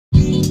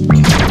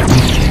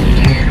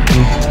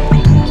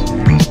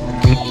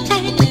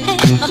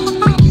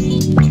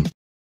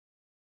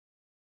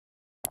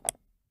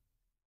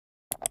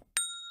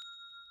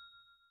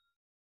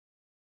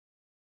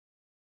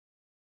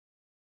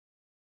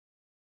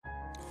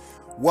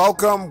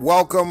Welcome,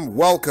 welcome,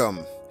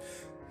 welcome.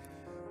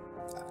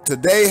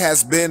 Today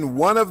has been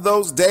one of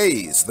those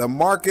days. The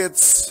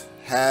markets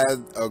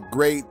had a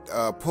great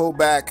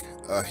pullback,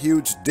 a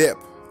huge dip.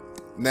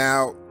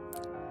 Now,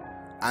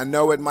 I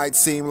know it might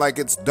seem like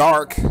it's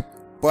dark,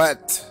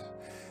 but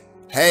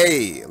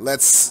hey,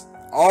 let's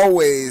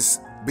always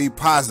be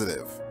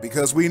positive,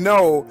 because we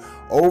know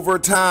over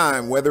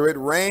time, whether it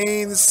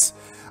rains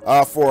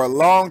for a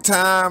long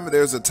time,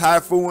 there's a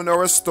typhoon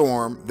or a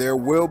storm, there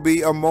will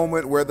be a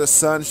moment where the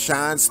sun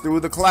shines through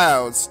the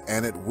clouds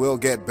and it will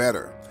get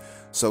better.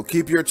 So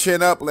keep your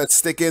chin up. Let's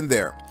stick in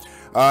there.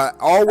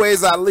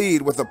 Always I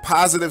lead with a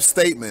positive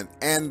statement.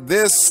 And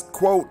this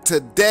quote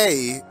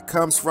today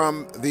comes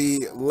from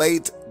the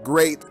late,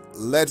 great,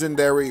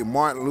 legendary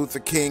Martin Luther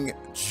King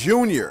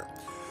Jr.,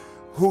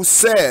 who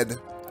said,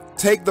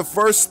 "Take the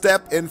first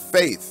step in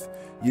faith.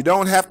 You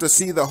don't have to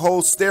see the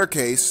whole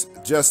staircase.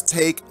 Just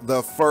take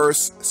the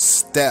first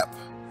step."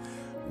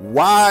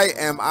 Why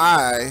am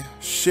I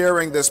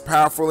sharing this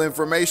powerful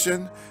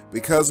information?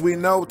 Because we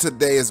know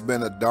today has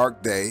been a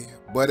dark day,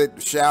 but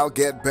it shall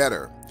get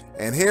better.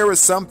 And here is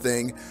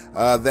something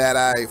that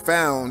I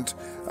found,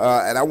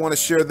 and I want to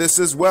share this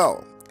as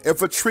well.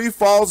 If a tree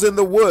falls in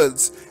the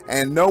woods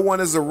and no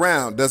one is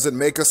around, does it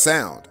make a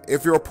sound?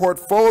 If your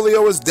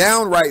portfolio is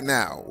down right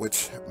now,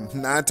 which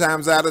 9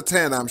 times out of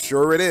 10, I'm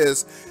sure it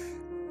is,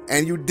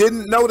 and you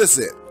didn't notice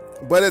it,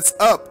 but it's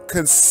up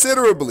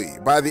considerably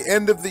by the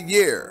end of the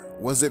year,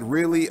 was it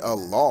really a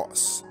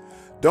loss?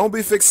 Don't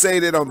be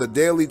fixated on the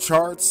daily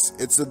charts.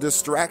 It's a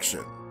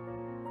distraction.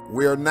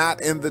 We are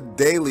not in the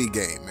daily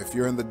game. If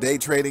you're in the day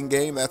trading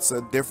game, that's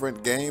a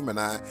different game, and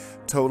I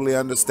totally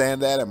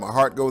understand that, and my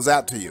heart goes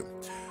out to you.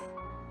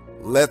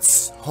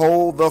 Let's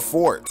hold the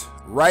fort.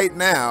 Right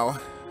now,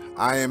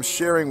 I am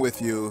sharing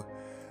with you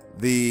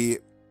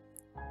the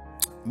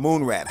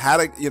MoonRat, how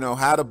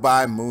to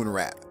buy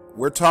MoonRat.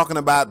 We're talking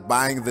about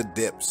buying the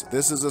dips.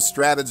 This is a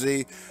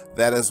strategy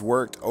that has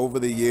worked over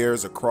the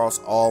years across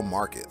all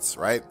markets,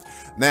 right?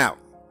 Now,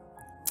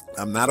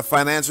 I'm not a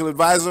financial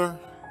advisor.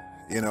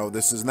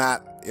 This is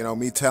not,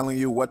 me telling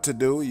you what to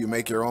do. You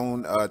make your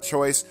own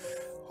choice.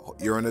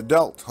 You're an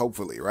adult,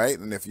 hopefully, right?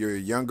 And if you're a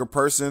younger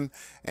person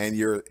and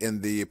you're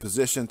in the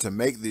position to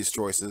make these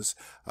choices,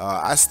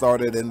 I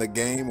started in the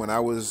game when I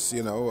was,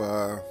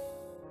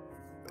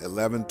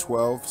 11,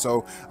 12.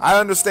 So I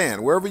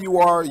understand wherever you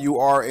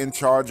are in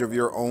charge of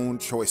your own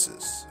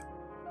choices.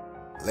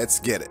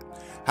 Let's get it.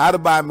 How to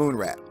buy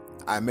MoonRat.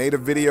 I made a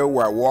video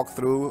where I walked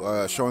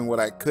through showing what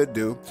I could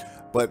do.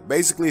 But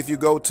basically, if you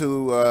go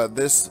to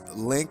this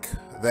link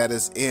that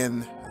is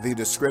in the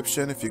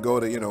description, if you go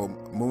to,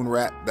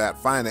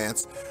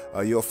 moonrat.finance,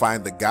 you'll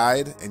find the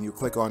guide, and you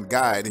click on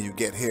guide and you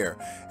get here.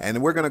 And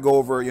we're going to go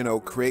over,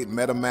 create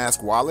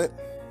MetaMask wallet,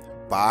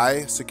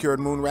 buy secured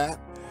MoonRat,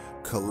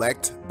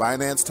 collect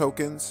Binance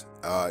tokens,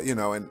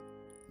 and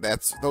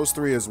those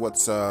 3 is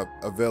what's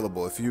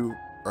available. If you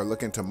are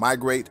looking to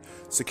migrate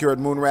secured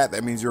MoonRat,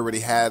 that means you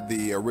already had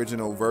the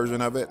original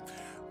version of it.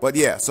 But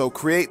yeah, so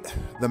create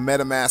the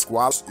MetaMask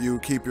wallet. You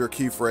keep your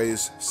key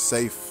phrase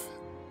safe.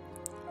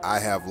 I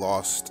have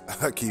lost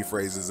key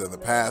phrases in the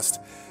past,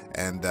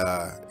 and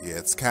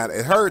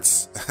it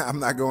hurts. I'm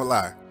not gonna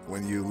lie.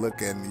 When you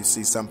look and you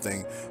see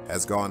something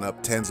has gone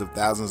up tens of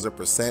thousands of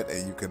 %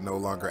 and you can no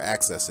longer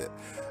access it.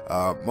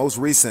 Most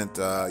recent,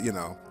 I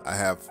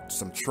have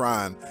some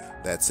Tron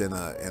that's in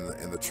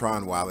the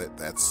Tron wallet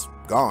that's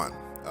gone.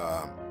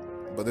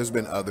 But there's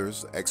been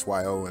others,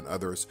 XYO and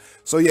others.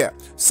 So yeah,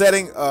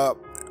 setting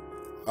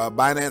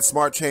Binance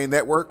Smart Chain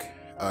Network.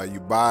 You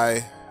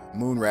buy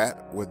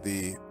MoonRat with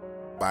the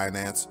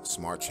Binance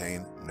Smart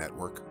Chain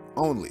Network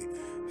only.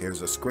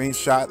 Here's a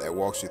screenshot that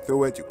walks you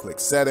through it. You click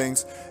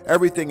settings.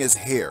 Everything is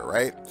here,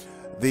 right?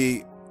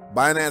 The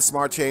Binance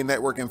Smart Chain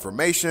Network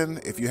information,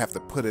 if you have to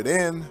put it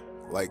in,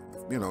 like,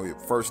 your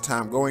first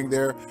time going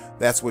there,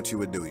 that's what you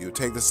would do. You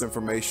take this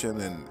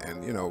information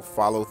and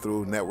follow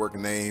through network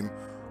name.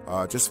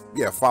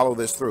 Follow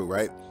this through,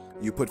 right?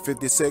 You put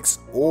 56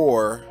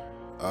 or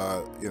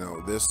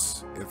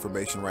this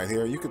information right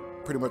here. You could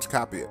pretty much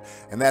copy it,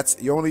 and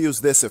you only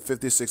use this if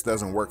 56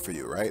 doesn't work for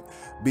you, right?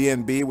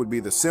 BNB would be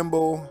the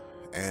symbol,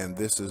 and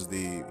this is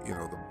the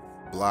the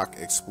block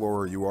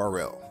explorer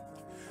URL,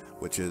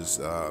 which is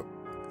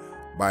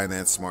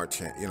Binance Smart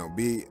Chain,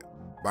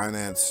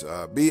 Binance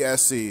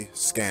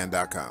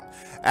BSCScan.com.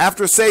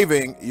 After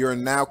saving, you're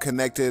now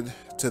connected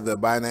to the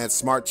Binance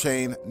Smart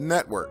Chain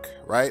Network,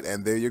 right?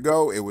 And there you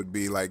go. It would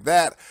be like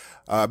that.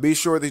 Be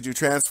sure that you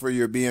transfer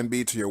your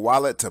BNB to your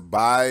wallet to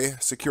buy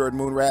secured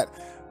MoonRat.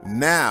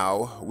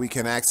 Now we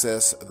can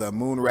access the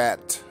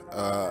MoonRat,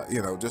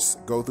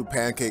 just go through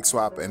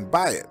PancakeSwap and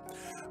buy it.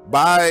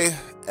 Buy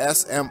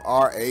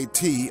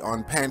SMRAT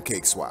on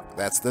PancakeSwap.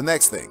 That's the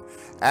next thing.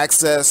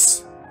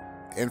 Access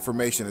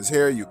information is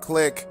here. You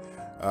click,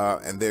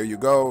 and there you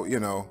go,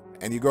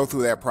 and you go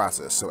through that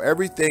process. So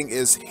everything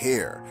is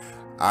here.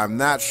 I'm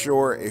not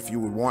sure if you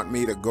would want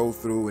me to go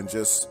through and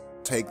just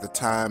take the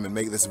time and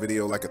make this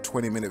video like a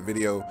 20-minute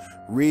video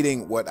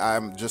reading what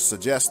I'm just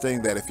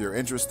suggesting, that if you're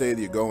interested,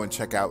 you go and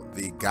check out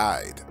the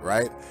guide,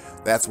 right?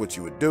 That's what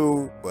you would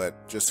do.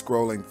 But just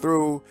scrolling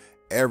through,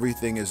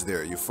 everything is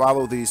there. You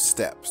follow these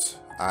steps.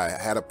 I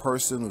had a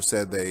person who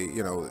said they,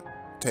 it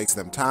takes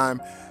them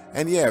time.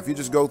 And yeah, if you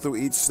just go through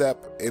each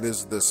step, it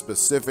is the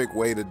specific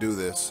way to do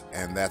this,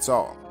 and that's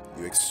all.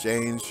 You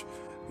exchange,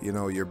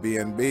 your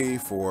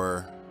BNB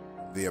for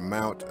the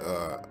amount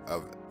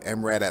of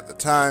MRAT at the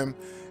time,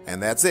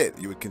 and that's it.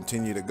 You would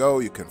continue to go,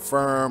 you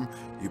confirm,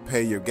 you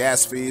pay your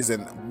gas fees.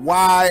 And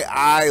why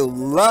I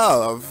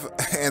love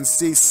and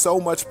see so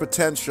much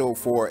potential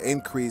for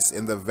increase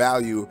in the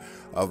value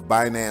of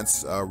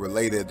Binance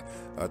related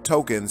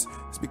tokens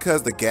is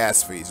because the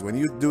gas fees. When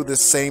you do the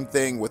same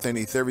thing within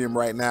Ethereum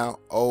right now,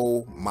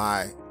 oh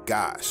my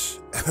gosh,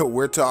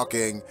 we're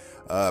talking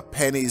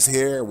pennies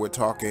here, we're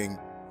talking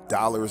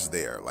dollars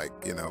there. Like,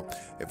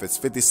 if it's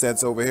 50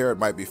 cents over here, it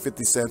might be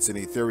 50 cents in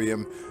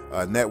Ethereum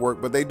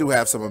network. But they do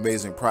have some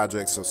amazing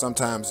projects, so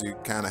sometimes you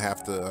kind of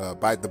have to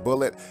bite the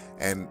bullet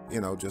and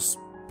just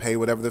pay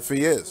whatever the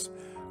fee is.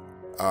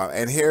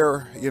 And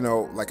here,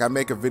 like I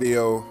make a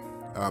video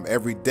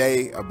every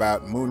day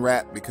about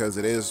MoonRat because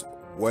it is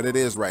what it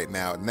is right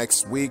now.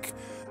 Next week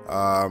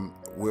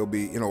we'll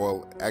be,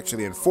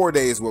 actually in 4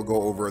 days we'll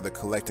go over the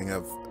collecting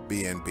of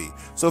BNB.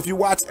 So if you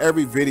watch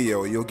every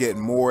video, you'll get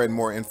more and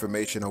more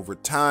information over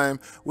time,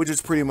 which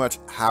is pretty much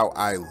how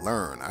I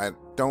learn. I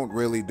don't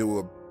really do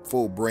a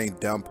full brain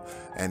dump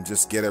and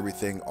just get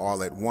everything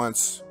all at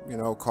once.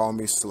 Call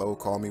me slow,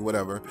 call me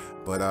whatever.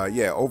 But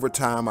yeah, over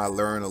time I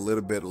learn a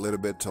little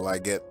bit till I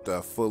get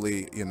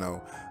fully,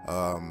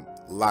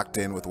 locked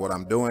in with what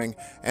I'm doing.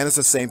 And it's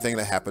the same thing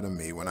that happened to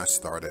me when I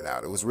started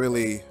out. It was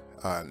really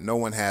no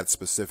one had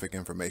specific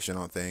information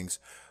on things,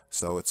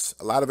 so it's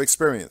a lot of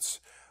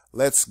experience.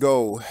 Let's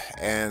go,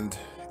 and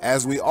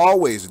as we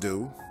always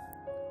do,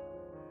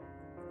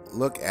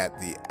 look at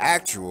the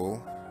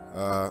actual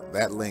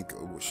that link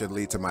should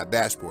lead to my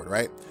dashboard,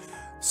 right?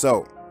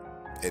 So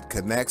it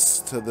connects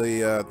to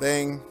the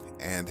thing,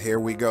 and here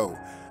we go.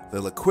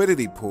 The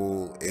liquidity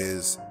pool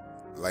is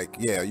like,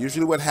 yeah,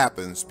 usually what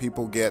happens,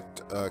 people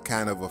get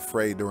kind of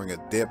afraid during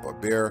a dip, a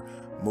bear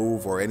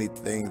move, or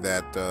anything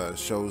that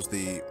shows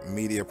the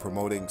media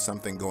promoting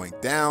something going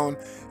down,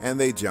 and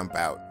they jump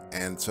out.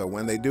 And so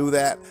when they do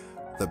that,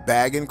 the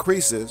bag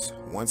increases.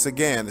 Once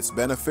again, it's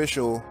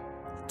beneficial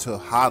to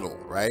hodl,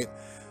 right?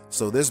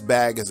 So this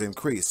bag has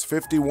increased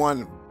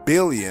 51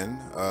 billion,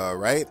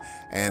 right?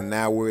 And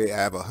now we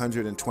have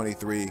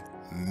 123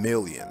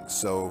 million.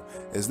 So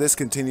as this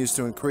continues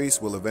to increase,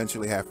 we'll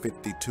eventually have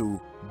 52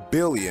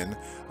 billion.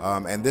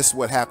 And this is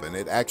what happened.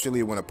 It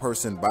actually, when a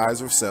person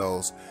buys or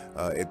sells,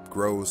 it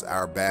grows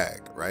our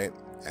bag, right?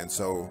 And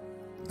so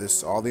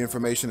this, all the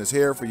information is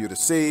here for you to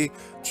see,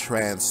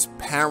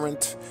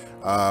 transparent.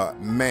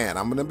 Man,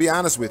 I'm gonna be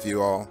honest with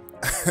you all.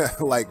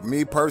 Like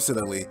me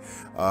personally,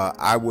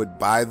 I would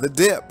buy the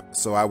dip,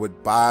 so I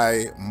would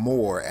buy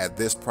more at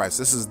this price.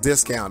 This is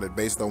discounted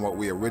based on what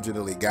we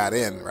originally got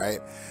in, right,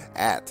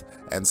 at.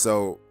 And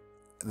so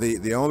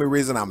the only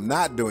reason I'm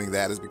not doing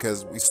that is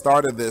because we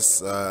started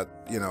this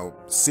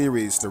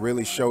series to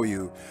really show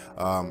you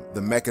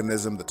the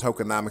mechanism, the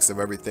tokenomics of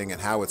everything and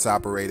how it's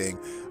operating.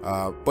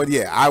 But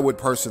yeah, I would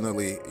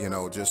personally,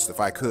 just if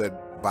I could,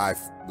 buy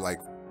like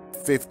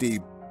 50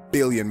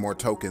 billion more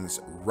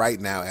tokens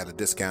right now at a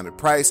discounted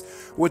price,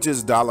 which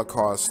is dollar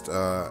cost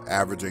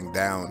averaging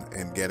down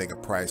and getting a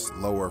price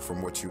lower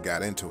from what you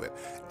got into it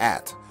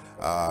at.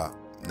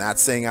 Not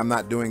saying I'm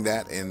not doing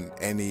that in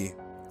any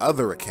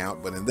other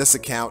account, but in this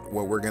account,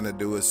 what we're going to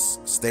do is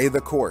stay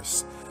the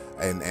course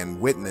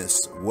and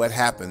witness what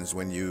happens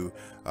when you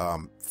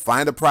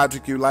find a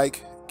project you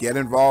like, get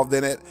involved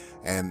in it,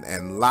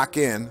 and lock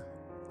in.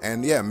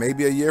 And yeah,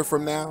 maybe a year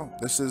from now,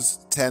 this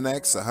is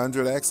 10x,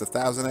 100x,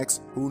 1000x,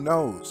 who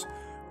knows?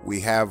 We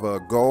have a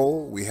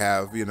goal, we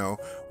have,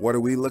 what are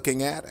we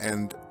looking at?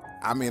 And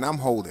I mean, I'm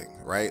holding,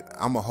 right?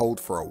 I'm a hold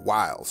for a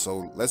while.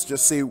 So let's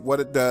just see what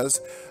it does.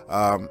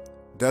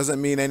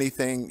 Doesn't mean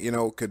anything,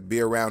 could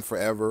be around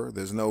forever.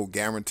 There's no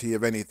guarantee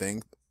of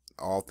anything.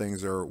 All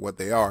things are what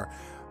they are.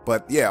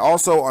 But yeah,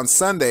 also on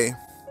Sunday,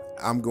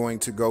 I'm going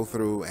to go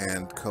through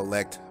and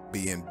collect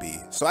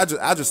BNB. So I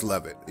just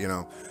love it.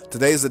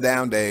 Today's a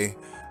down day.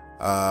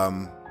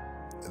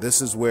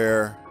 This is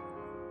where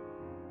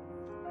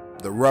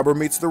the rubber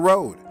meets the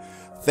road.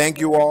 Thank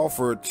you all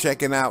for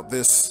checking out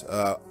this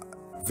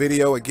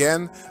video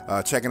again,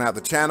 checking out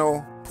the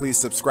channel. Please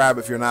subscribe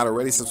if you're not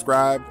already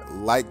subscribed.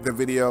 Like the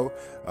video,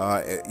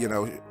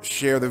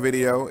 share the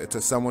video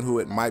to someone who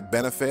it might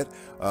benefit.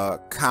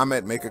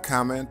 Comment, make a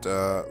comment,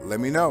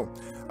 let me know.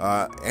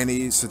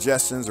 Any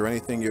suggestions or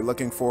anything you're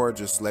looking for,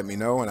 just let me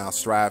know and I'll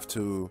strive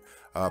to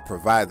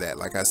provide that.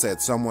 Like I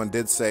said, someone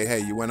did say, hey,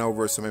 you went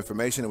over some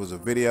information, it was a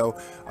video,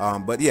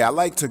 but yeah, I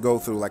like to go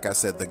through, like I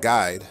said, the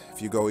guide.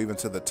 If you go even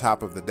to the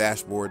top of the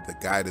dashboard, the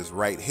guide is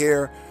right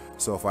here.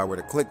 So if I were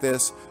to click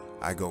this,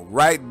 I go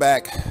right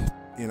back,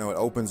 you know, it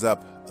opens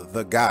up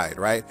the guide,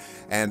 right?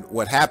 And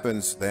what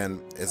happens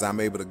then is I'm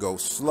able to go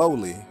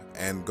slowly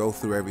and go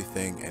through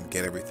everything and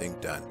get everything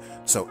done.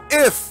 So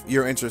if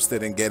you're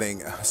interested in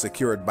getting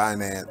secured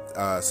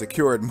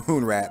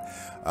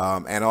MoonRat,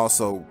 and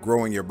also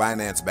growing your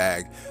Binance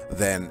bag,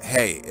 then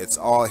hey, it's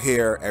all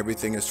here.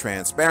 Everything is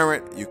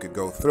transparent. You could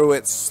go through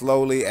it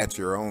slowly at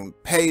your own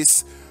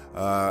pace.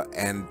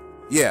 And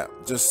yeah,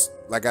 just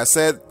like I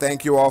said,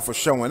 thank you all for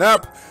showing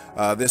up.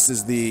 This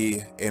is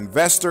the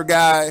investor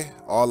guy,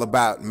 all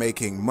about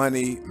making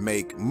money,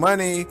 make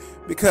money,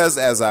 because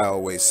as I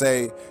always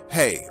say,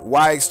 hey,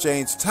 why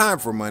exchange time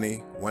for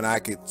money when I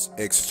could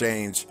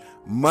exchange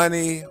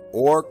money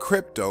or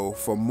crypto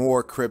for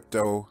more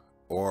crypto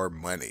or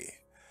money?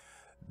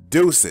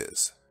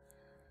 Deuces.